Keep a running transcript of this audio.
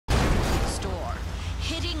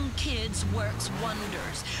kids works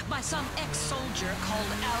wonders by some ex-soldier called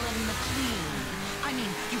Alan McLean. I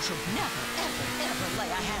mean, you should never, ever, ever lay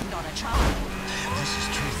a hand on a child. This is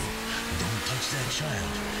true. Don't touch that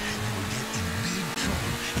child. You will get in big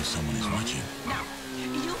trouble if someone is watching. Now,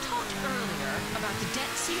 you talked earlier about the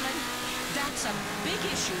debt ceiling. That's a big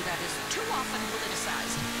issue that is too often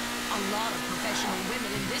politicized. A lot of professional women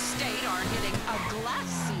in this state are hitting a glass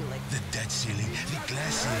ceiling. The debt ceiling, the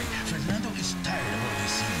glass ceiling. Fernando is tired of all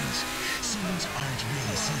these ceilings. Ceilings aren't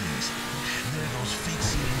really ceilings. They're those fake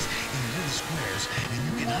ceilings in little squares, and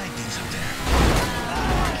you can hide things up there.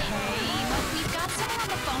 Okay, but we've got someone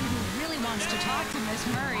on the phone who really wants to talk to Miss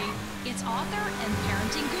Murray. It's author and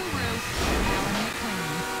parenting guru, Alan McLean.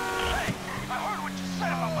 Hey, I heard what you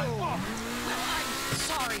said about my book. Well, I'm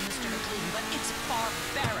sorry, Mr. McLean, but it's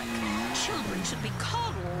barbaric. Children should be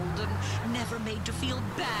coddled and never made to feel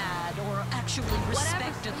bad or actually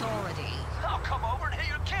respect authority. I'll come over and hit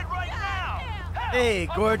your kid right now. Hell, Hey,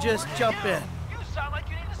 I'm gorgeous, over jump you. in. You sound like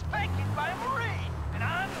you need a spanking by a Marine, and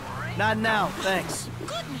I'm the Marine. Not now, thanks.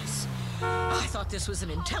 Goodness! I thought this was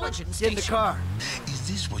an intelligence Get in the station. car. Is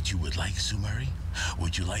this what you would like, Sue Murray?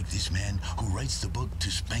 Would you like this man who writes the book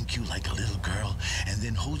to spank you like a little girl and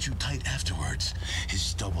then hold you tight afterwards? His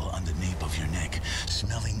stubble on the nape of your neck,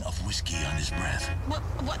 smelling of whiskey on his breath.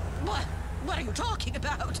 What are you talking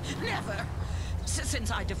about? Never.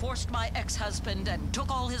 Since I divorced my ex-husband and took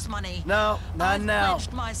all his money, No, not I've now.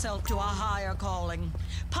 pledged myself to a higher calling.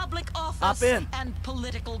 Public office Hop in. and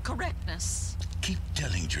political correctness. Keep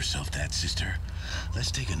telling yourself that, sister. Let's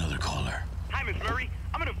take another caller. Hi, Miss Murray.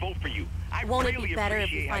 I'm gonna vote for you. I Won't it really be better if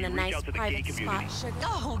appreciate we how find a you reach nice out to the gay private community. spot, sugar?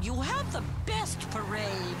 Oh, you have the best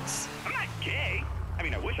parades. I'm not gay. I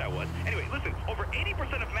mean, I wish I was. Anyway, listen, over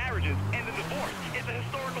 80% of marriages end in divorce. It's a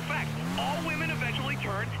historical fact. All women eventually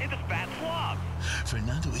turn into fat slobs.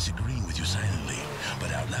 Fernando is agreeing with you silently,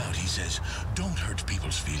 but out loud he says, don't hurt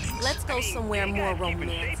people's feelings. Let's go somewhere gay more guys keep in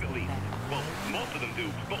romantic. shape at least. Well, most of them do.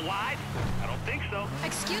 But wives? I don't think so.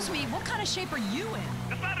 Excuse me, what kind of shape are you in?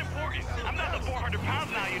 That's not important. I'm not the 400 pounds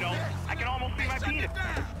now, you know. I can almost see my penis.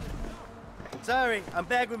 Sorry, I'm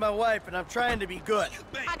back with my wife and I'm trying to be good.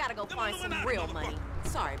 I gotta go find some real money.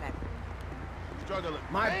 Sorry, baby.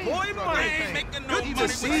 My boy Mike, good to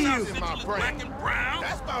see you. Black and brown.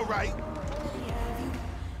 That's about right.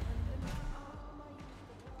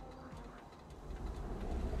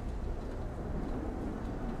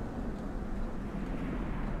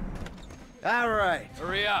 All right.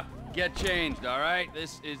 Hurry up. Get changed, all right?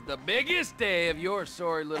 This is the biggest day of your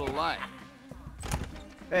sorry little life.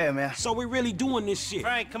 Hey, man. So we really doing this shit?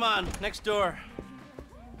 Frank, come on, next door.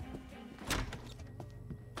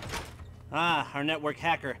 Ah, our network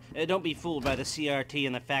hacker. Don't be fooled by the CRT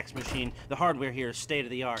and the fax machine. The hardware here is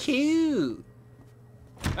state-of-the-art. Cute.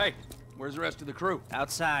 Hey, where's the rest of the crew?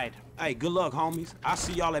 Outside. Hey, good luck, homies. I'll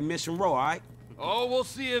see y'all at Mission Row, all right? Oh, we'll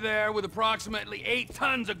see you there with approximately 8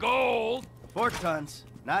 tons of gold. 4 tons,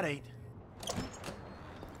 not 8.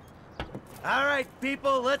 All right,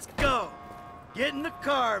 people, let's go. Get in the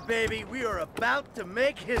car, baby. We are about to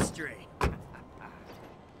make history.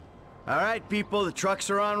 All right, people, the trucks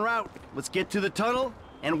are en route. Let's get to the tunnel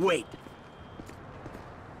and wait.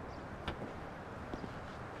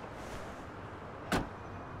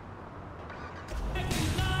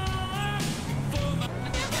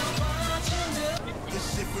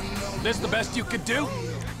 This the best you could do?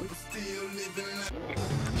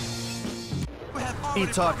 What are you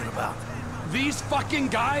talking about? These fucking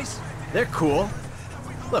guys? They're cool.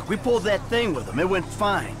 Look, we pulled that thing with them. It went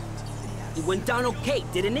fine. It went down okay,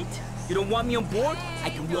 didn't it? You don't want me on board? I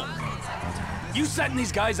can walk. You setting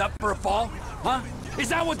these guys up for a fall? Huh? Is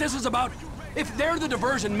that what this is about? If they're the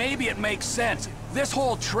diversion, maybe it makes sense. This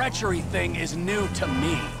whole treachery thing is new to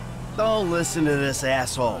me. Don't listen to this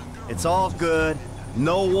asshole. It's all good.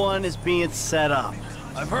 No one is being set up.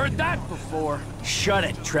 I've heard that before. Shut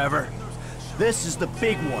it, Trevor. This is the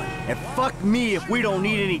big one, and fuck me if we don't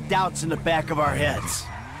need any doubts in the back of our heads.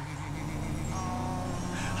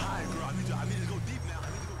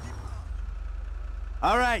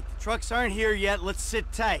 All right, the trucks aren't here yet. Let's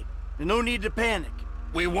sit tight. There's no need to panic.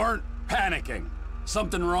 We weren't panicking.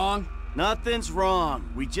 Something wrong? Nothing's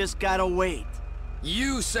wrong. We just gotta wait.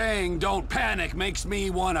 You saying don't panic makes me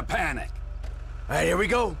want to panic. All right, here we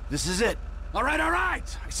go. This is it. All right, all right.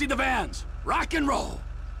 I see the vans. Rock and roll.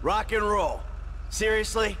 Rock and roll.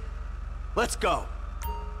 Seriously? Let's go.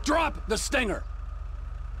 Drop the stinger.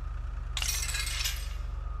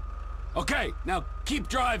 Okay, now keep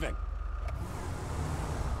driving.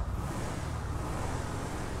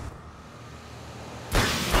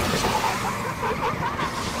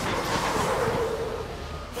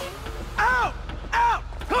 Out! Out!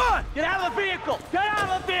 Come the vehicle! Get out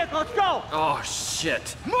of the vehicle! Let's go! Oh,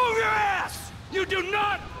 shit. Move your ass! You do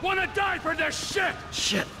not want to die for this shit!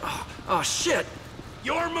 Shit. Oh, shit.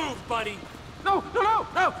 Your move, buddy. No!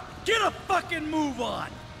 Get a fucking move on!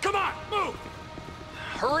 Come on, move!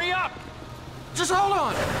 Hurry up! Just hold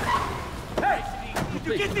on! Hey!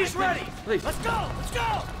 Please, Get these ready! Please. Let's go! Let's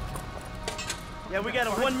go! Yeah, we got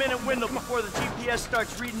a 1-minute window before the GPS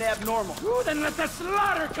starts reading abnormal. Ooh, then let the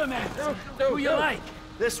slaughter commence! Who you like?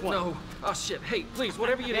 This one. No. Oh, shit. Hey, please,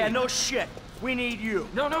 whatever you Yeah, need. no shit. We need you.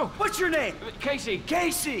 No. What's your name? Casey.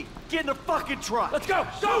 Casey! Get in the fucking truck. Let's go!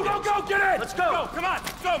 Go! Get in! Let's go. Come on!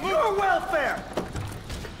 Go, move! Your welfare!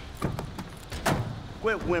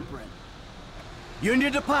 Quit whimpering.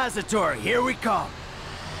 Union Depository, here we come.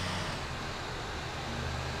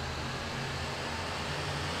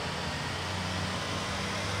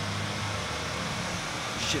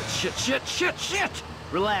 Shit!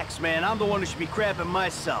 Relax, man. I'm the one who should be crapping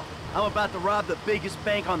myself. I'm about to rob the biggest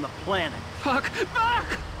bank on the planet. Fuck!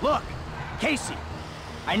 Look, Casey,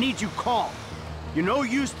 I need you calm. You're no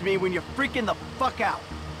use to me when you're freaking the fuck out.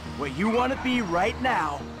 Where you want to be right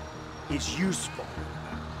now is useful.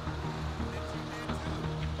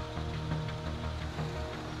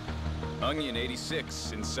 Onion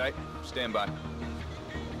 86 in sight. Stand by.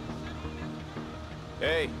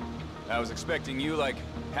 Hey, I was expecting you like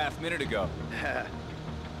half a minute ago.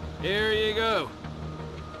 Here you go.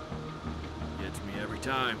 Gets me every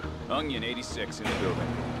time. Onion 86 in the building.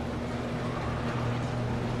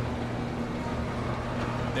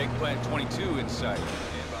 Eggplant 22 in sight.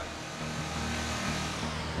 Stand by.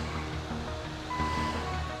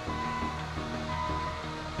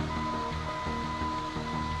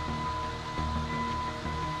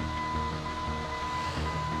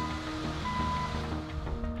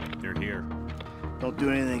 They're here. Don't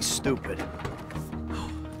do anything stupid.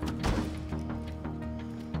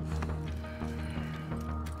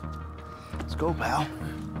 Let's go, pal.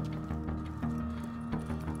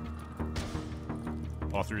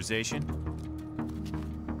 Authorization?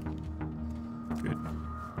 Good.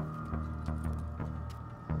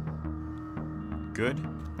 Good?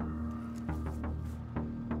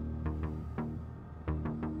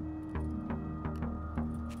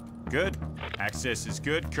 Good. Access is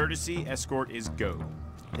good. Courtesy escort is go.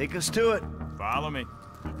 Take us to it. Follow me.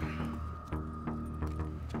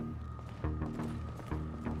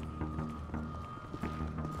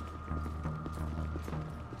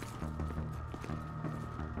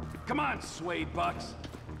 Come on, suede bucks.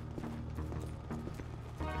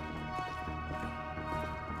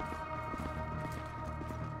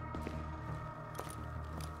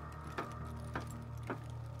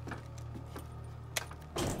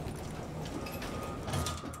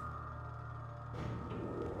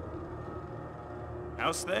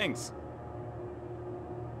 How's things?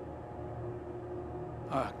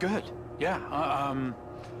 Good. Yeah,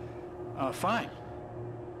 fine.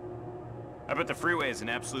 I bet the freeway is an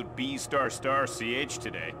absolute B***** CH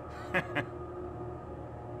today.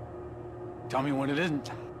 Tell me when it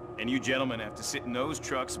isn't. And you gentlemen have to sit in those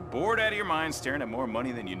trucks, bored out of your minds, staring at more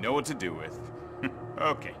money than you know what to do with.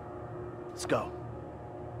 Okay. Let's go.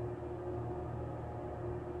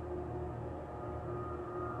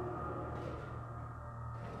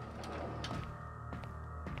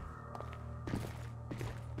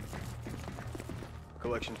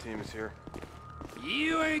 Collection team is here.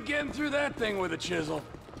 You ain't getting through that thing with a chisel.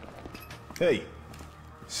 Hey,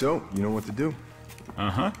 so, you know what to do?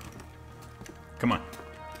 Uh-huh. Come on.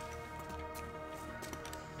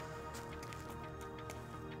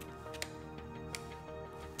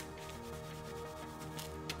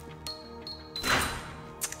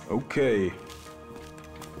 Okay.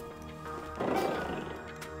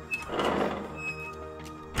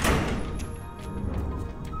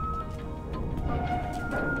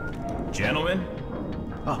 Gentlemen?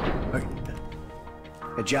 Oh, okay.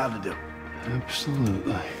 A job to do.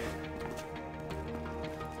 Absolutely.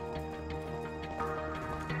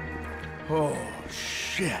 Oh,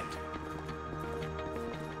 shit.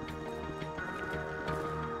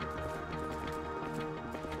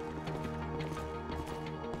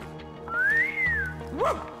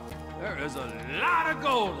 Woo! There is a lot of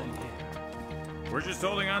gold in here. We're just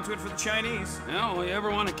holding on to it for the Chinese. Well, we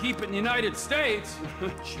ever want to keep it in the United States.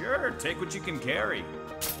 Sure, take what you can carry.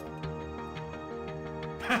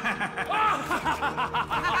 That's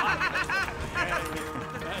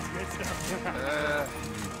good stuff.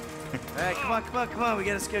 All right, come on. We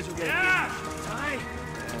got a schedule. Yeah! Tight.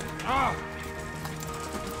 Oh.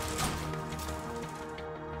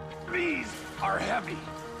 These are heavy.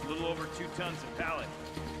 A little over 2 tons a pallet.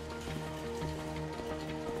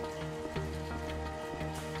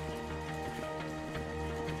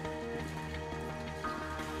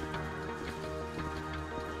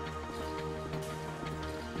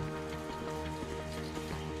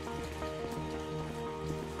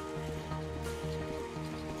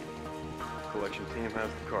 collection team has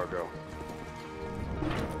the cargo.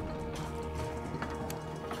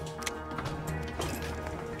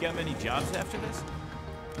 Got many jobs after this?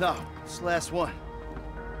 No, it's the last one.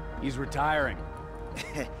 He's retiring.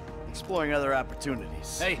 Exploring other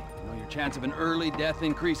opportunities. Hey, you know your chance of an early death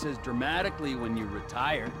increases dramatically when you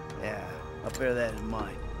retire. Yeah, I'll bear that in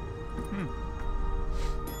mind.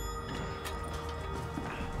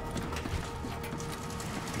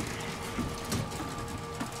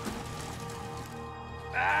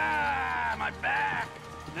 Ah, my back!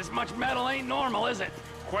 This much metal ain't normal, is it?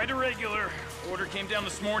 Quite irregular. Order came down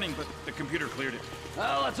this morning, but the computer cleared it.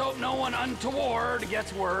 Well, let's hope no one untoward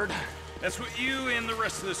gets word. That's what you and the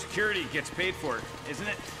rest of the security gets paid for, isn't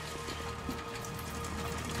it?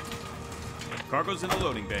 Cargo's in the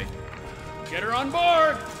loading bay. Get her on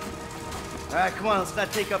board! All right, come on, let's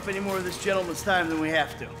not take up any more of this gentleman's time than we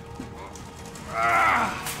have to.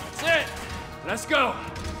 That's it! Let's go!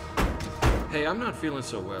 Hey, I'm not feeling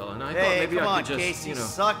so well, and I Hey, thought maybe come I on, could just, Casey, you know...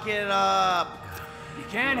 suck it up. You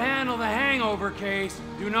can't handle the hangover, Case.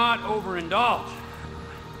 Do not overindulge.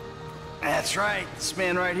 That's right. This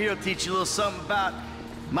man right here will teach you a little something about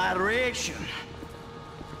moderation.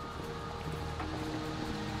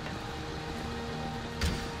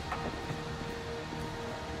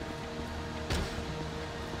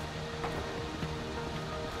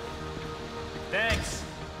 Thanks.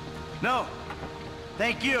 No.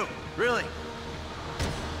 Thank you. Really.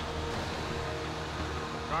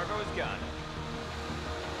 Cargo is gone.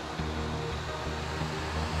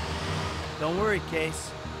 Don't worry,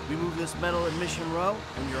 Case. We move this metal at Mission Row,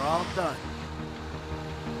 and you're all done.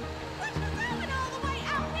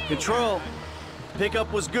 Control.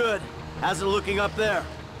 Pickup was good. How's it looking up there?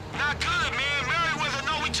 Not good, man. Merriweather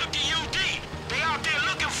know we took the UD. They out there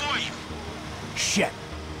looking for you. Shit.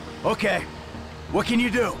 Okay. What can you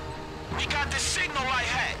do? We got this signal I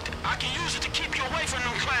had. I can use it to keep you away from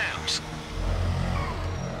them clowns.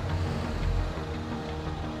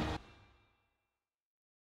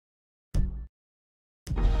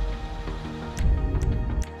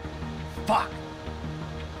 Fuck.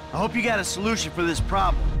 I hope you got a solution for this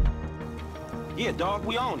problem. Yeah, dog,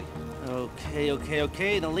 we own it.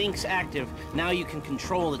 Okay. The link's active. Now you can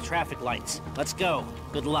control the traffic lights. Let's go.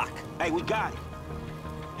 Good luck. Hey, we got it.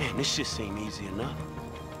 Man, this shit seem easy enough.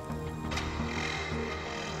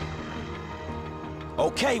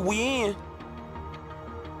 Okay, we in.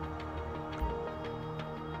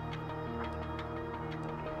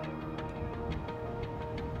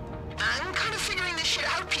 I'm kind of figuring this shit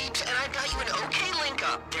out, peeps, and I've got you an okay link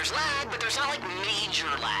up. There's lag, but there's not like major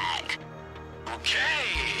lag. Okay,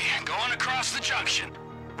 going across the junction.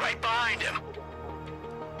 Right behind him.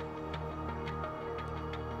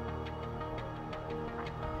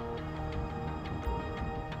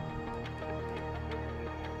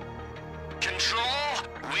 Control,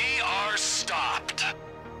 we are stopped.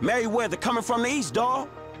 Merriweather coming from the east, dawg.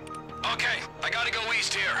 Okay, I gotta go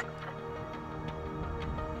east here.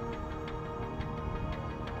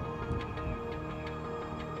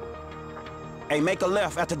 Hey, make a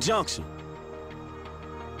left at the junction.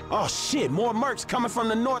 Oh shit, more mercs coming from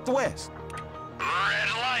the northwest. Red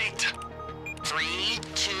light. 3,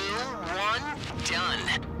 2, 1, done.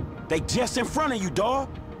 They just in front of you, dawg.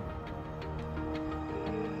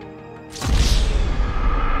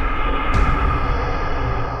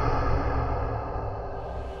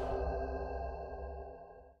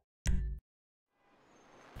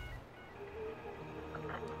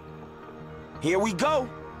 Here we go.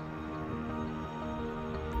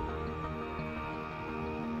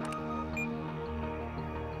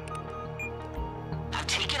 I've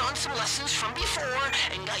taken on some lessons from before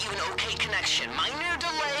and got you an okay connection. Minor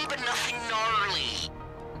delay, but nothing gnarly.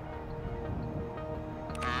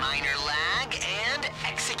 Minor lag and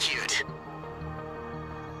execute.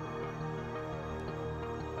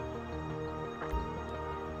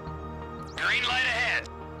 Green light ahead.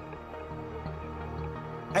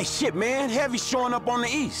 Hey, shit, man. Heavy's showing up on the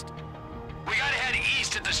east. We gotta head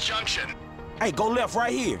east at this junction. Hey, go left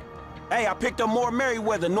right here. Hey, I picked up more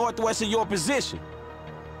Merriweather northwest of your position.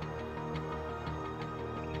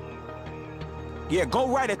 Yeah, go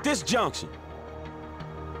right at this junction.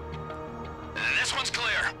 This one's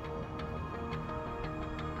clear.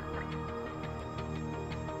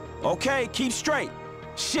 Okay, keep straight.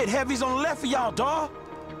 Shit, Heavy's on the left of y'all, dawg.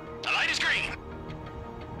 The light is green.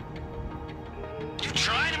 You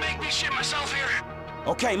trying to make me shit myself here?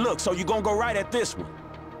 Okay, look, so you gonna go right at this one.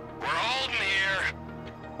 We're holding here.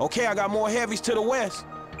 Okay, I got more Heavies to the west.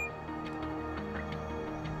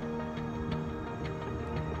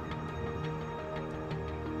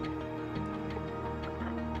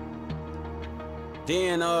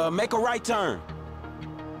 Then, make a right turn.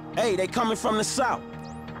 Hey, they coming from the south.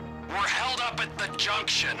 We're held up at the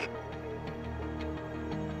junction.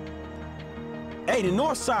 Hey, the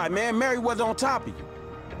north side, man. Merryweather on top of you.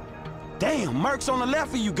 Damn, Merc's on the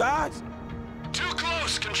left of you guys. Too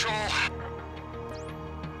close, Control.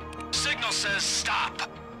 Signal says stop.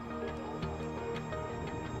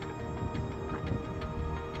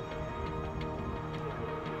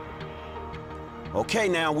 Okay,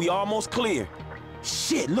 now, we almost clear.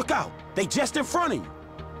 Shit, look out. They just in front of you.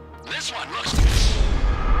 This one looks...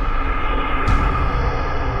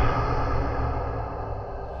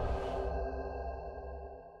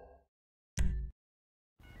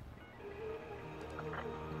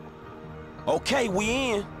 Okay, we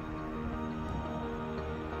in.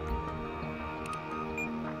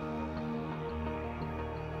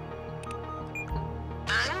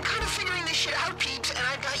 I'm kind of figuring this shit out, peeps, and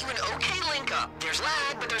I've got you an okay link up. There's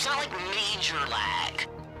lag, but there's not like major lag.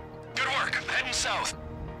 Good work. I'm heading south.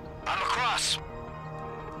 I'm across.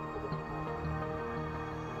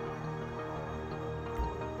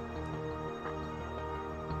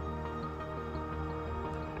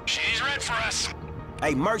 She's red for us.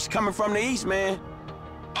 Hey, Merc's coming from the east, man.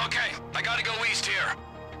 Okay, I gotta go east here.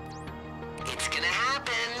 It's gonna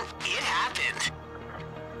happen. It happened.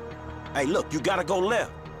 Hey, look, you gotta go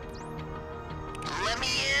left. Let me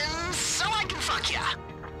in so I can fuck ya.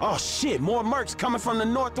 Oh, shit, more Mercs coming from the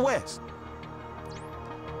northwest.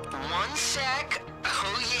 1 sec.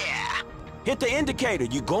 Oh, yeah. Hit the indicator,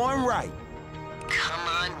 you going right. Come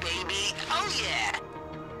on, baby. Oh, yeah.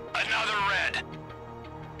 Another red.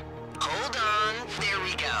 Hold on. There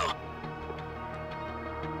we go.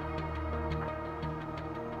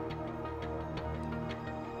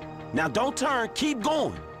 Now don't turn, keep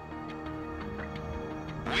going.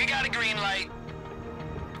 We got a green light.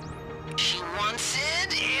 She wants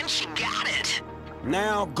it, and she got it.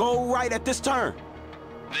 Now go right at this turn.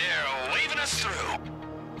 They're waving us through.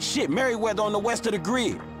 Shit, Merryweather on the west of the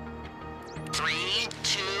grid. 3,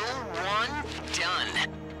 2, 1, done.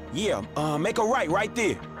 Yeah, make a right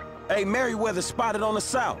there. Hey, Merryweather spotted on the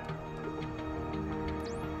south.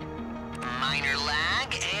 Minor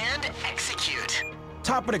lag and execute.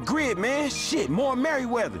 Top of the grid, man. Shit, more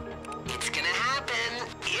Merryweather. It's gonna happen.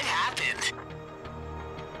 It happened.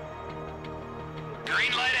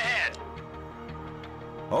 Green light ahead.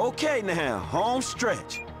 Okay now, home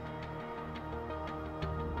stretch.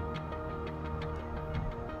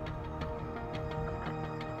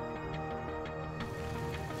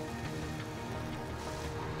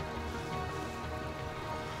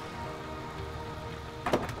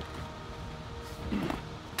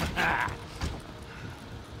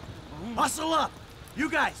 Hustle up! You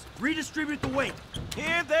guys, redistribute the weight.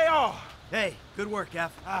 Here they are. Hey, good work,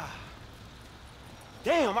 F.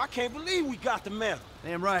 Damn, I can't believe we got the medal.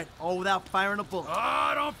 Damn right, all without firing a bullet.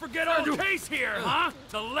 Oh, don't forget our case here, huh?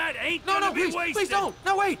 The lead ain't gonna be wasted. Please don't!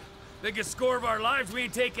 No, wait! Biggest score of our lives, we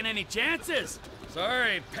ain't taking any chances.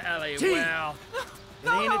 Sorry, Pally, well... It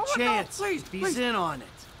ain't a chance. Please, He's in on it.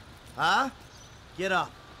 Huh? Get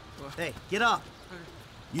up. Hey, get up.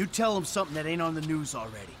 You tell him something that ain't on the news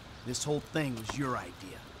already. This whole thing was your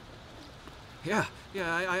idea. Yeah,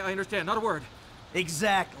 I understand. Not a word.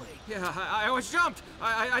 Exactly. Yeah, I was jumped.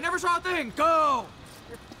 I never saw a thing. Go!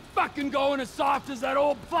 You're fucking going as soft as that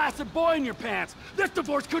old flaccid boy in your pants. This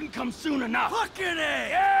divorce couldn't come soon enough. Fucking A!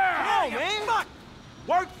 Yeah! Come on, man. Fuck.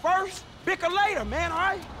 Work first, bicker later, man, all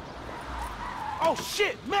right? Oh,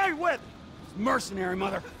 shit, Merryweather. Mercenary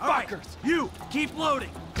motherfuckers. Right, you, keep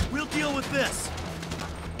loading. We'll deal with this.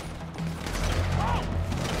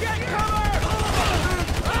 Get cover!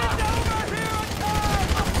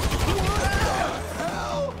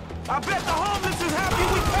 I bet the homeless is happy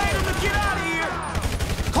we paid them to get out of here!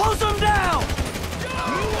 Close them down!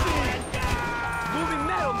 Moving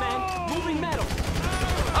metal, man. Moving metal.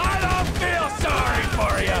 I don't feel sorry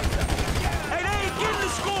for you. Hey, they ain't getting the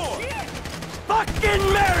score! Fucking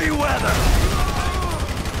Merryweather!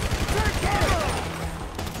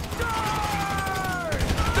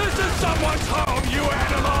 This is someone's home, you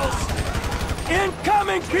animals!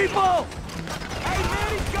 Incoming, people! Hey, man,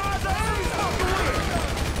 these guys are every fucking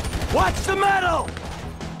win! Watch the metal!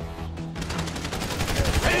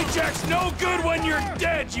 Paycheck's no good when you're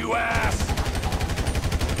dead, you ass!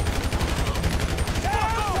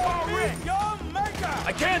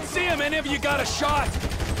 I can't see him. Any of you got a shot?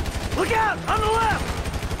 Look out! On the left!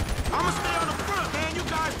 I'ma stay on the front, man. You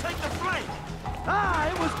guys take the flank. Ah,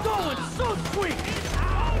 it was going so sweet!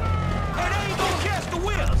 Hey, they ain't gonna catch the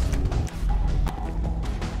wheels.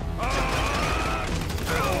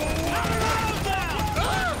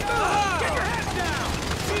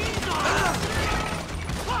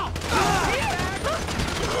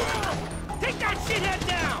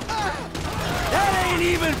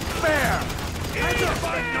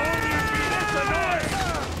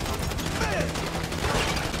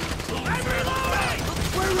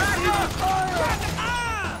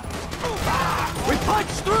 punch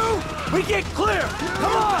through, we get clear!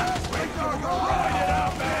 Come on!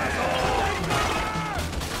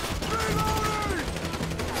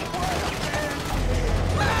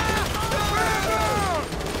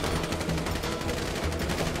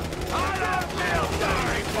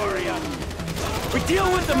 We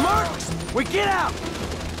deal with the mercs, we get out!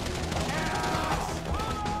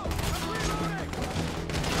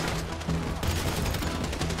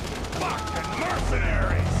 Fucking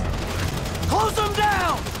mercenaries! Close them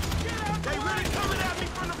down! They really coming at me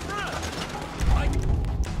from the front!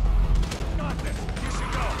 Got this, you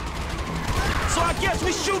should go. So I guess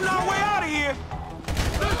we shooting our way out of here.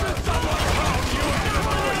 This is someone's home, you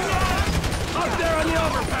animals! Up there on the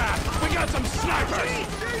overpass, we got some snipers!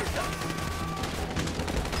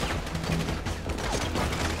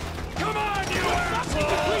 Come on, you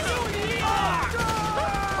assholes!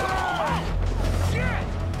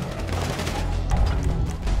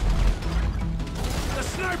 The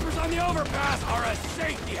snipers on the overpass are a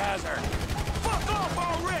safety hazard! Fuck off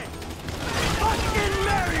already! Fucking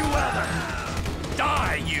Merryweather!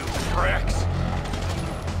 Die, you pricks!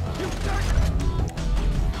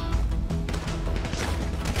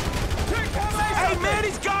 Hey man,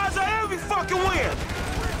 these guys are every fucking where.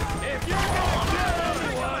 If you're gonna kill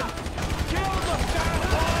anyone, kill the fat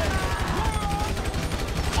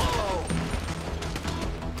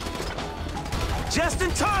one! Just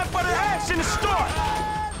in time for the action to start.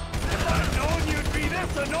 If I'd known you'd be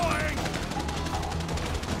this annoying!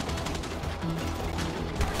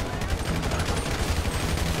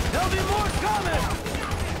 There'll be more coming!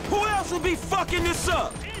 Who else will be fucking this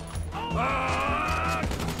up?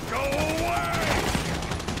 Go away!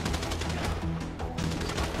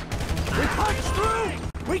 We punch through,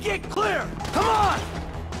 we get clear! Come on!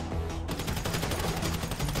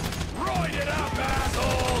 Roid it up,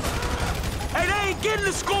 assholes! Hey, they ain't getting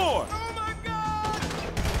the score! Oh my god!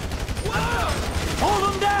 Whoa! Hold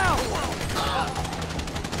them down!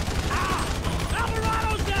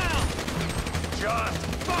 Alvarado's down! Just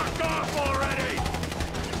fuck off already!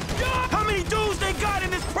 How many dudes they got in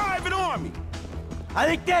this private army? I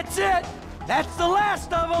think that's it! That's the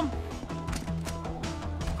last of them!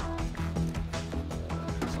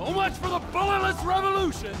 So much for the bulletless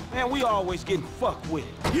revolution! Man, we always getting fucked with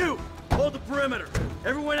it. You! Hold the perimeter!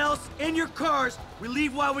 Everyone else, in your cars! We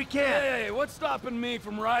leave while we can! Hey, what's stopping me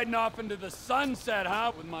from riding off into the sunset,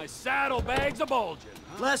 huh? With my saddlebags a-bulging,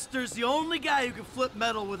 huh? Lester's the only guy who can flip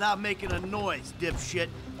metal without making a noise, dipshit.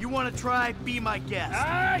 You wanna try? Be my guest.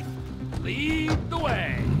 Aye! Lead the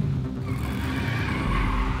way!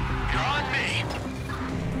 You're on me.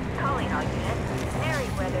 Calling all units.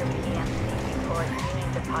 Merryweather began speaking for Union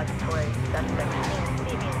Depository suspect seen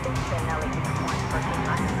leaving the Spinelli Unicorn parking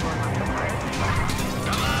lot 4 months apart.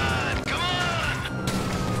 Come on, come on!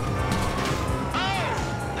 Oh,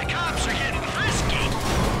 the cops are getting frisky.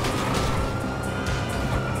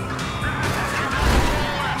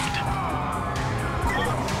 Left.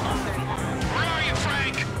 Where are you,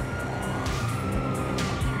 Frank?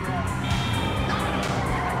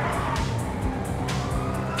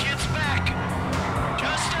 Kids back.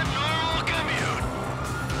 Just a normal commute.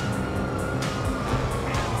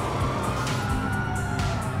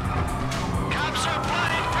 Cops are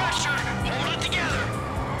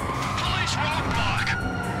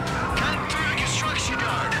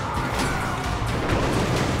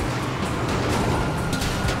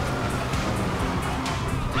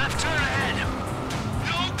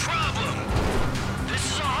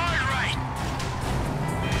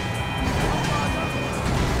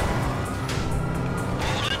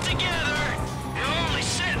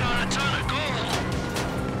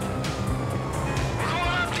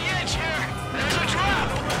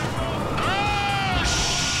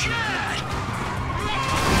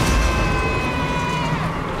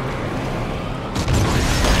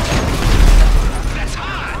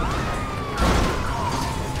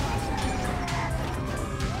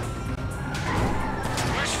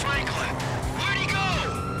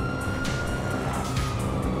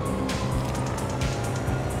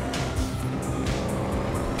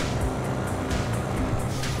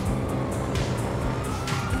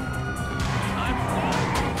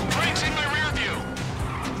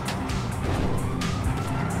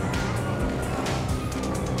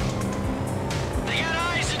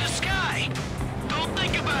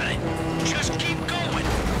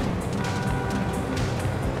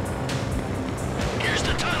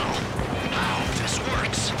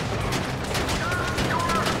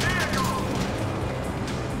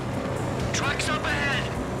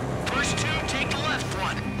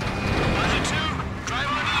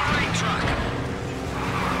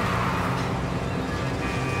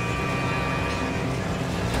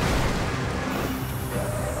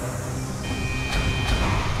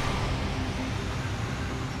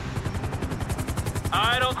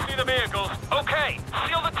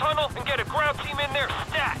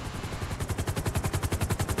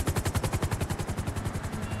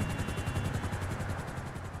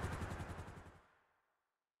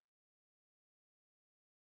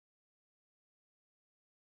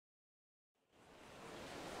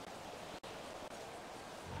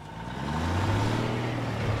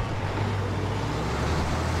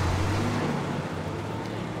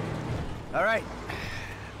All right.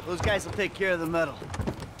 Those guys will take care of the metal.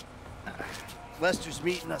 Lester's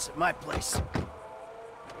meeting us at my place.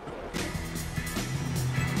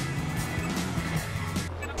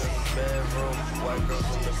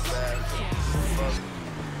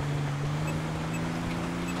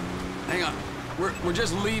 Hang on. We're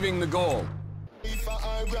just leaving the goal.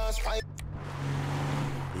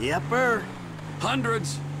 Yepper.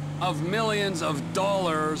 Hundreds of millions of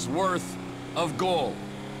dollars worth of gold.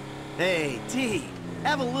 Hey, T,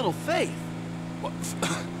 have a little faith. What?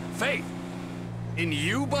 Faith? In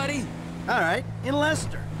you, buddy? All right, in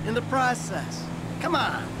Lester, in the process. Come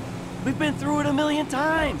on. We've been through it a million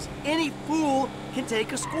times. Any fool can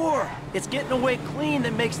take a score. It's getting away clean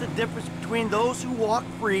that makes the difference between those who walk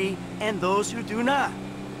free and those who do not.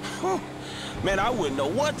 Man, I wouldn't know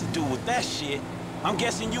what to do with that shit. I'm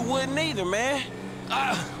guessing you wouldn't either, man.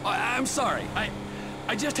 I'm sorry.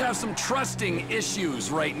 I just have some trusting issues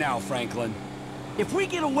right now, Franklin. If we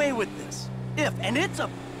get away with this, and it's a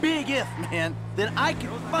big if, man, then I can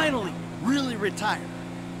finally really retire.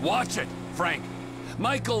 Watch it, Frank.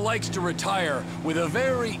 Michael likes to retire with a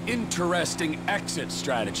very interesting exit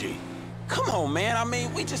strategy. Come on, man. I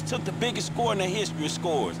mean, we just took the biggest score in the history of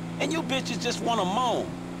scores, and you bitches just want to moan.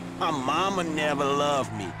 My mama never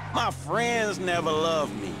loved me. My friends never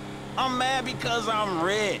loved me. I'm mad because I'm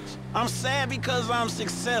rich. I'm sad because I'm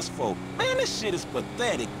successful. Man, this shit is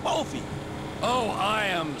pathetic, both of you. Oh, I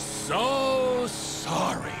am so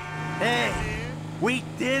sorry. Hey, we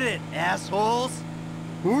did it, assholes.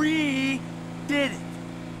 We did it.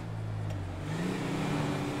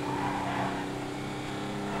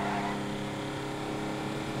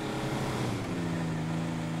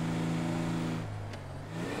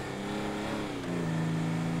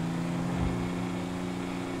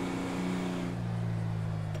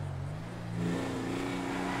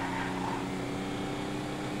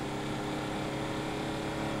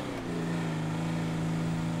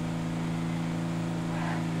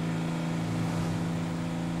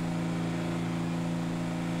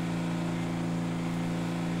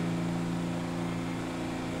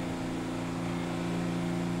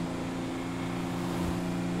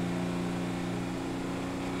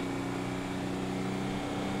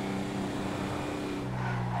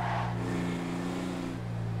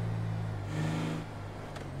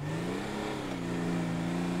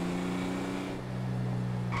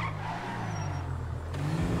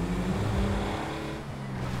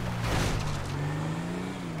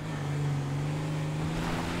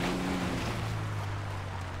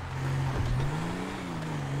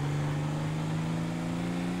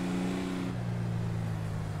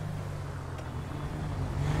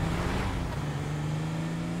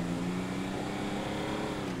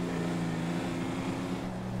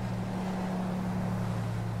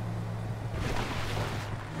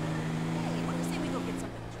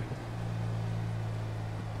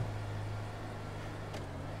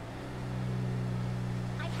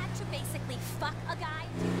 Basically fuck a guy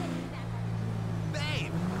to get him back on.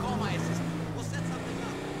 Babe, call my assistant. We'll set something up.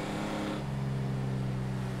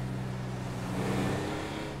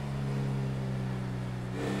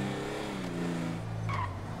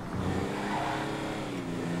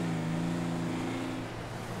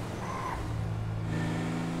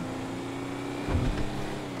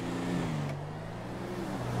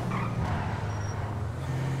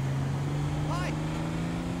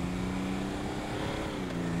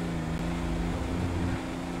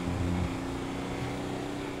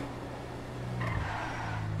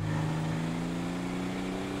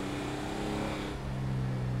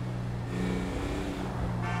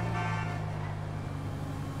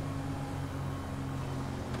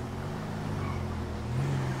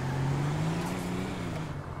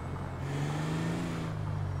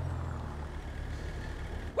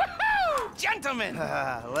 Gentlemen!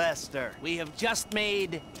 Lester. We have just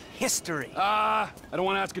made history. I don't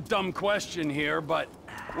want to ask a dumb question here, but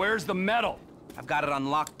where's the metal? I've got it on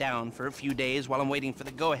lockdown for a few days while I'm waiting for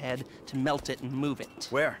the go-ahead to melt it and move it.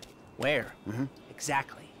 Where? Where?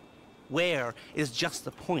 Exactly. Where is just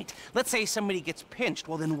the point. Let's say somebody gets pinched,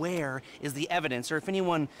 well then where is the evidence? Or if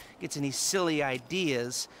anyone gets any silly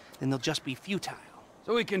ideas, then they'll just be futile.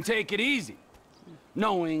 So we can take it easy,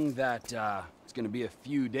 knowing that, it's gonna be a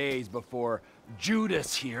few days before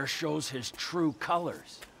Judas here shows his true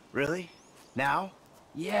colors. Really? Now?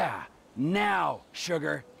 Yeah, now,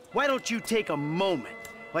 sugar. Why don't you take a moment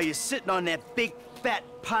while you're sitting on that big fat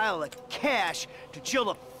pile of cash to chill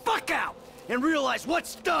the fuck out and realize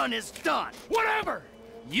what's done is done? Whatever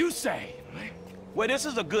you say. Well, this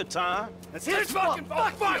is a good time. That's It's fucking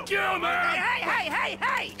fuck you, man!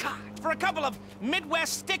 Hey! God, for a couple of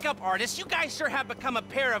Midwest stick-up artists, you guys sure have become a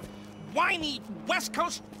pair of whiny West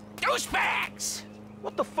Coast douchebags!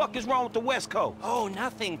 What the fuck is wrong with the West Coast? Oh,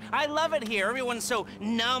 nothing. I love it here. Everyone's so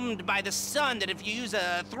numbed by the sun that if you use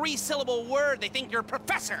a 3-syllable word, they think you're a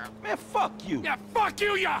professor. Man, fuck you. Yeah, fuck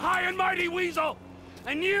you, you high and mighty weasel!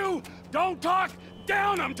 And you, don't talk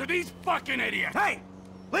down them to these fucking idiots! Hey!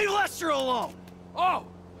 Leave Lester alone! Oh,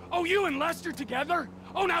 you and Lester together?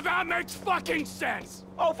 Oh, now that makes fucking sense!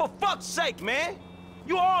 Oh, for fuck's sake, man!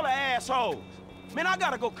 You all are assholes. Man, I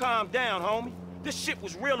gotta go calm down, homie. This shit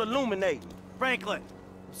was real illuminating. Franklin,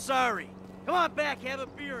 I'm sorry. Come on back, have a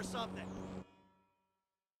beer or something.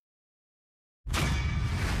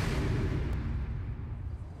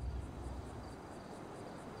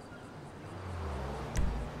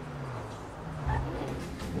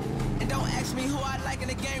 And don't ask me who I like in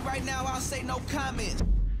the game right now, I'll say no comment.